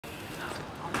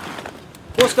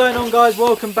What's going on, guys?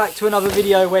 Welcome back to another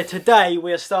video where today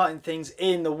we are starting things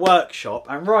in the workshop,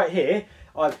 and right here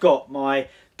I've got my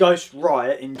Ghost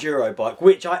Enduro bike,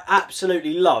 which I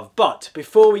absolutely love. But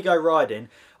before we go riding,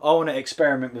 I want to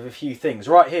experiment with a few things.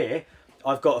 Right here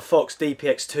I've got a Fox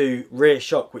DPX2 rear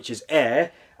shock, which is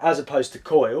air as opposed to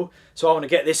coil, so I want to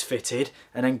get this fitted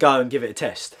and then go and give it a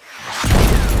test.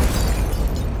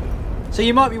 So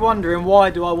you might be wondering, why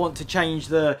do I want to change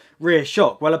the rear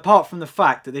shock? Well, apart from the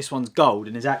fact that this one's gold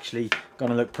and is actually going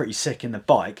to look pretty sick in the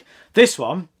bike, this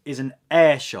one is an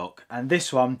air shock and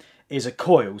this one is a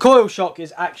coil. Coil shock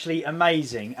is actually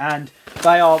amazing and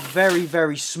they are very,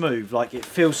 very smooth. Like, it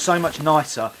feels so much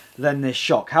nicer than this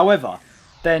shock. However,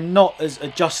 they're not as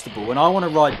adjustable, and I want to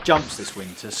ride jumps this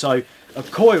winter, so a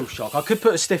coil shock, I could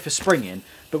put a stiffer spring in,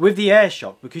 but with the air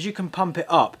shock, because you can pump it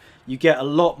up, you get a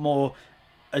lot more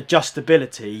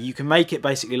adjustability. You can make it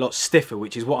basically a lot stiffer,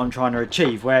 which is what I'm trying to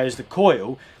achieve, whereas the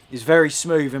coil is very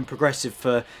smooth and progressive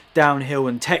for downhill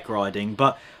and tech riding.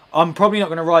 But I'm probably not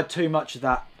going to ride too much of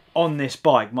that on this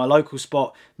bike. My local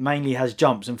spot mainly has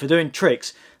jumps, and for doing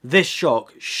tricks this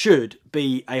shock should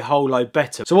be a whole load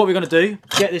better. So what we're going to do,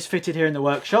 get this fitted here in the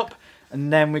workshop,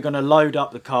 and then we're going to load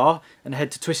up the car and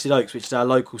head to Twisted Oaks, which is our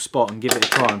local spot, and give it a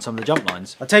try on some of the jump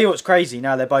lines. I'll tell you what's crazy,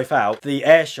 now they're both out, the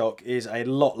air shock is a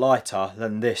lot lighter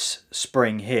than this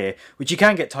spring here, which you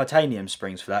can get titanium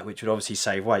springs for that, which would obviously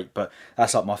save weight, but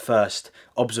that's like my first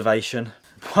observation.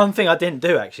 One thing I didn't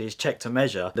do actually is check to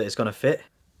measure that it's going to fit.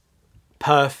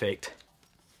 Perfect.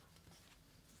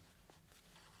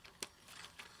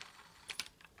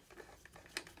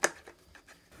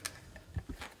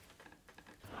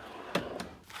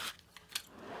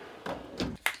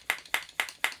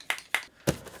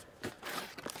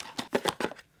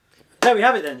 There we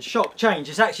have it then, shock change.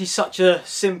 It's actually such a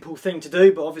simple thing to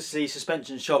do, but obviously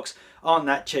suspension shocks aren't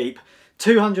that cheap.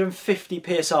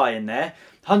 250 psi in there,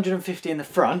 150 in the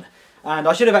front, and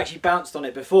I should have actually bounced on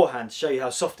it beforehand to show you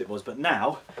how soft it was, but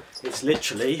now it's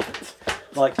literally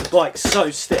like, the bike's so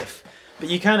stiff. But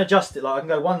you can adjust it, like I can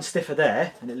go one stiffer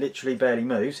there and it literally barely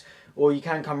moves, or you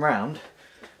can come round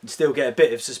and still get a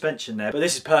bit of suspension there. But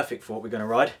this is perfect for what we're going to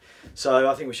ride, so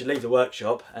I think we should leave the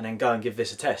workshop and then go and give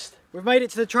this a test. We've made it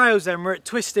to the trails then, we're at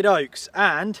Twisted Oaks,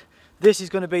 and this is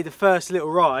going to be the first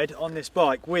little ride on this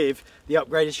bike with the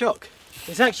upgraded shock.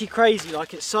 It's actually crazy,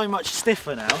 like, it's so much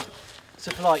stiffer now,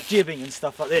 so for like jibbing and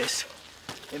stuff like this,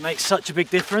 it makes such a big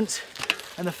difference.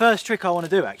 And the first trick I want to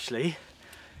do actually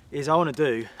is I want to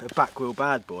do a back wheel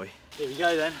bad boy. Here we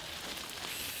go then.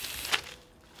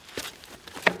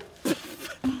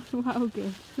 Wow,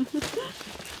 good.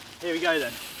 Here we go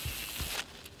then.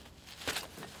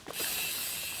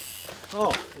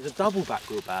 Oh, there's a double back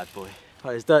wheel bad boy. Oh,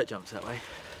 there's dirt jumps that way.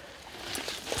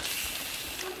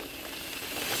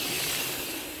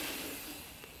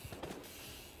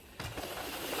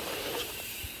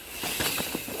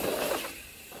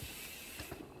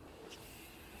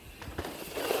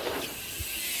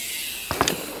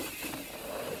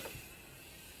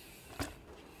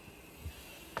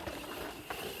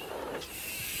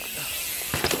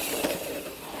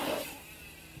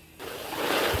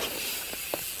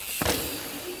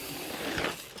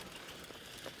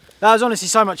 That was honestly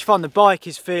so much fun. The bike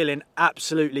is feeling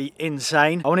absolutely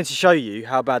insane. I wanted to show you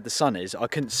how bad the sun is. I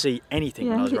couldn't see anything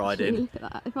when I was riding. Look at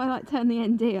that. If I like turn the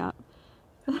ND up,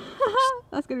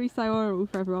 that's going to be so horrible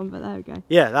for everyone, but there we go.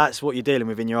 Yeah, that's what you're dealing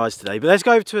with in your eyes today. But let's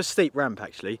go over to a steep ramp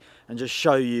actually and just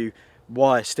show you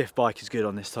why a stiff bike is good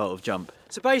on this type of jump.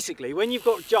 So basically, when you've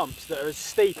got jumps that are as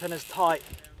steep and as tight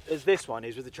as this one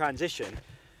is with the transition,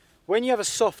 when you have a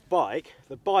soft bike,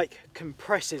 the bike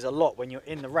compresses a lot when you're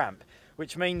in the ramp,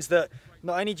 which means that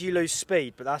not only do you lose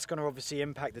speed, but that's going to obviously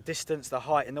impact the distance, the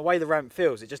height, and the way the ramp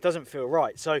feels. It just doesn't feel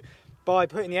right. So by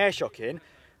putting the air shock in,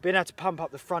 being able to pump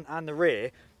up the front and the rear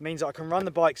means that I can run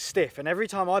the bike stiff, and every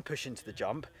time I push into the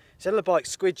jump, instead of the bike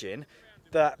squidging,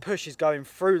 that push is going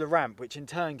through the ramp, which in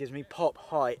turn gives me pop,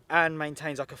 height, and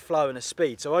maintains like a flow and a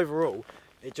speed. So overall,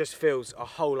 it just feels a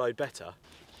whole load better.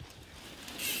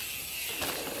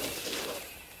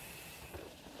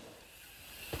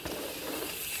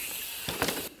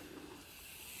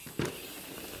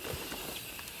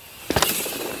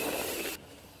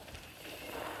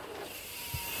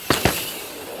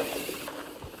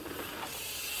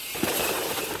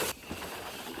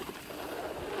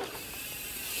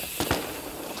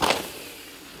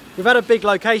 We've had a big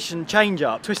location change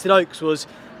up. Twisted Oaks was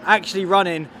actually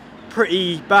running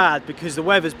pretty bad because the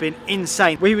weather's been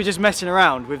insane. We were just messing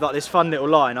around with like this fun little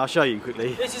line. I'll show you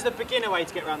quickly. This is the beginner way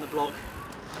to get around the block.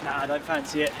 Nah, I don't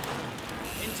fancy it.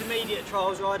 Intermediate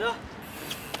trials rider.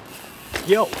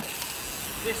 Yo.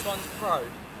 This one's pro.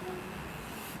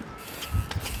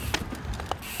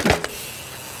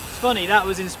 funny, that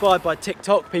was inspired by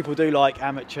TikTok. People do like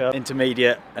amateur,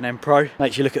 intermediate and then pro.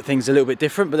 Makes you look at things a little bit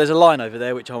different, but there's a line over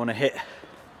there which I want to hit.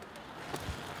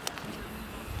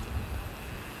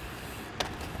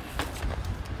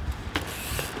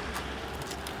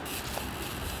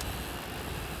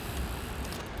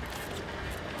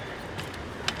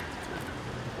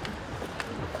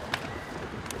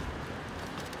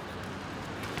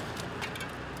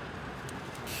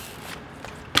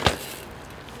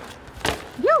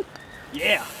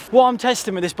 Yeah. What I'm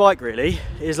testing with this bike really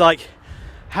is like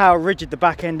how rigid the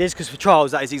back end is, because for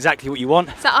trials that is exactly what you want.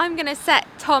 So I'm going to set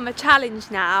Tom a challenge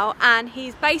now, and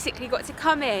he's basically got to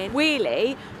come in,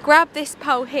 wheelie, grab this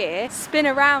pole here, spin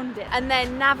around it, and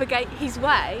then navigate his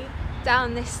way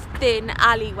down this thin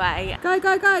alleyway. Go,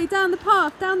 go, go, down the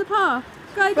path, down the path.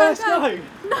 Go, go, go.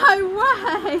 No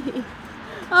way.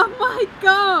 Oh my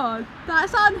God,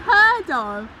 that's unheard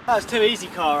of. That's too easy,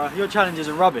 Cara. Your challenges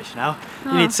are rubbish now.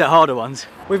 You need to set harder ones.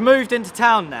 We've moved into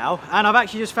town now, and I've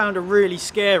actually just found a really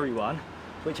scary one,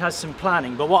 which has some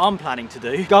planning. But what I'm planning to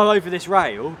do, go over this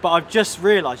rail, but I've just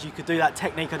realised you could do that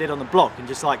technique I did on the block and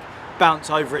just like bounce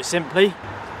over it simply.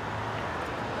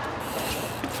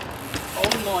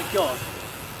 Oh my God.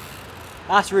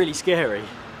 That's really scary.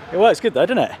 It works good though,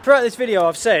 doesn't it? Throughout this video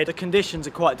I've said the conditions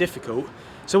are quite difficult.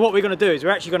 So what we're going to do is we're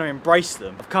actually going to embrace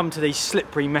them. I've come to these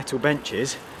slippery metal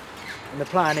benches, and the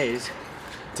plan is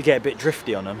to get a bit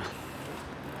drifty on them.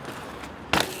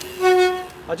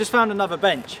 I just found another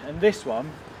bench, and this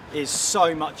one is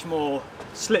so much more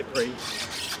slippery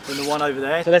than the one over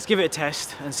there. So let's give it a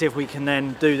test and see if we can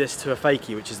then do this to a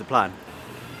fakie, which is the plan.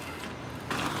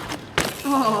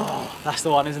 Oh, that's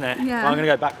the one, isn't it? Yeah. Well, I'm going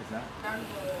to go backwards now.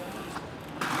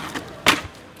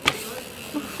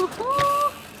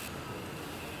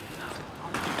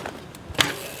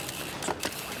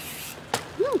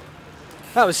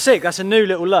 That was sick. That's a new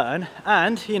little learn,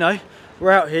 and you know,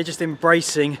 we're out here just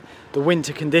embracing the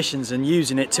winter conditions and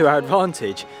using it to our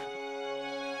advantage.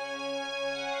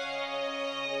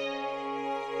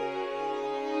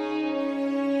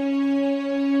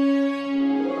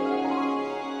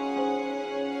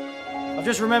 I've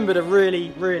just remembered a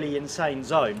really, really insane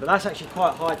zone, but that's actually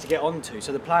quite high to get onto,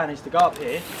 so the plan is to go up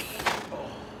here.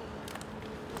 Oh.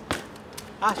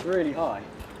 That's really high.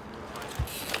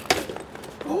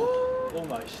 Oh.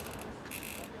 Almost.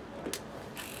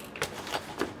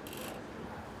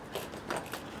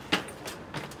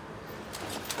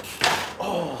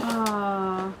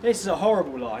 Oh. This is a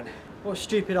horrible line. What a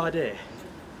stupid idea.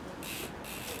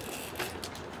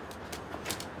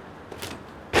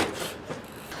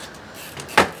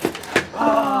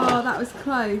 Oh, that was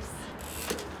close.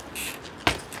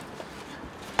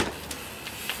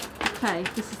 Okay,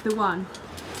 this is the one.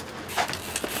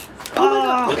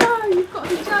 Oh my God, no, you've got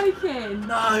to be joking.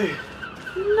 No.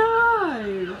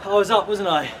 No. I was up, wasn't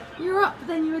I? You were up, but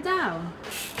then you were down.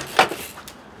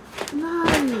 No.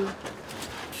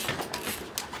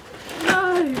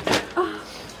 No. Oh.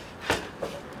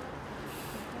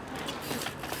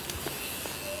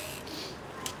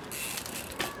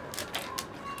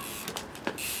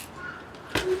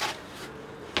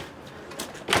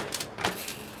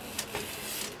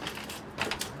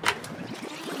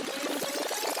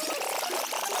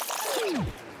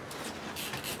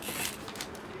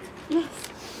 Yes.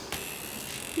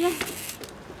 Yes.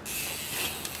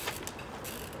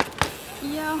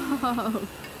 Yo.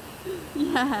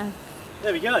 Yeah.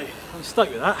 There we go. I'm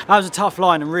stoked with that. That was a tough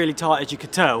line and really tight, as you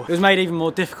could tell. It was made even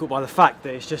more difficult by the fact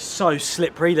that it's just so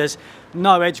slippery. There's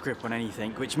no edge grip on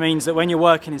anything, which means that when you're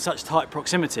working in such tight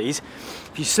proximities,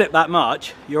 if you slip that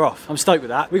much, you're off. I'm stoked with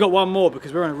that. We got one more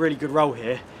because we're on a really good roll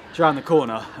here. It's around the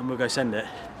corner and we'll go send it.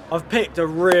 I've picked a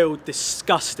real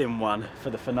disgusting one for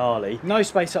the finale. No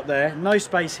space up there, no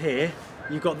space here.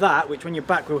 You've got that, which when your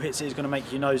back wheel hits it is going to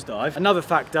make you nosedive. Another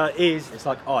factor is it's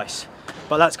like ice,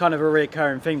 but that's kind of a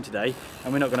reoccurring theme today,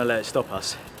 and we're not going to let it stop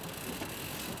us.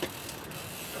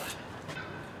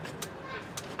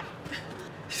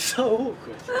 So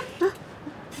awkward.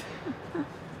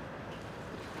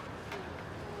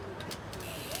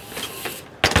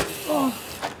 Oh,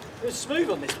 it was smooth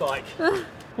on this bike.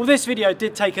 Well, this video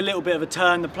did take a little bit of a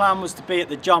turn. The plan was to be at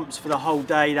the jumps for the whole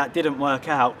day. That didn't work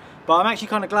out, but I'm actually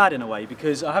kind of glad in a way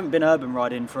because I haven't been urban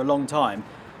riding for a long time,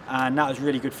 and that was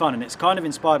really good fun, and it's kind of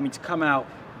inspired me to come out,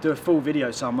 do a full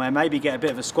video somewhere, maybe get a bit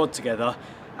of a squad together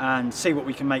and see what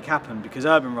we can make happen, because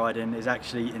urban riding is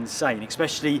actually insane,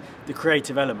 especially the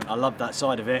creative element. I love that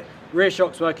side of it. Rear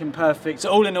shock's working perfect. So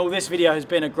all in all, this video has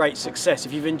been a great success.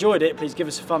 If you've enjoyed it, please give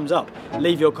us a thumbs up,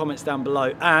 leave your comments down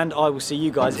below, and I will see you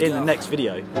guys in the next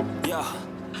video. Yeah.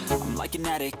 I'm like an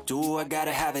addict, do I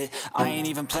gotta have it. I ain't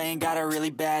even playing, got a really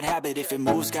bad habit. If it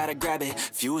moves, gotta grab it,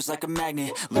 fuse like a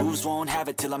magnet. Lose, won't have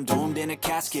it till I'm doomed in a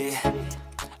casket.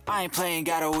 I ain't playing,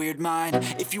 got a weird mind.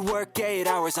 If you work 8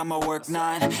 hours, I'ma work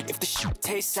 9. If the shit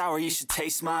tastes sour, you should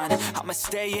taste mine. I'ma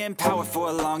stay in power for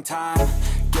a long time.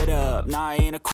 Get up, nah, I ain't a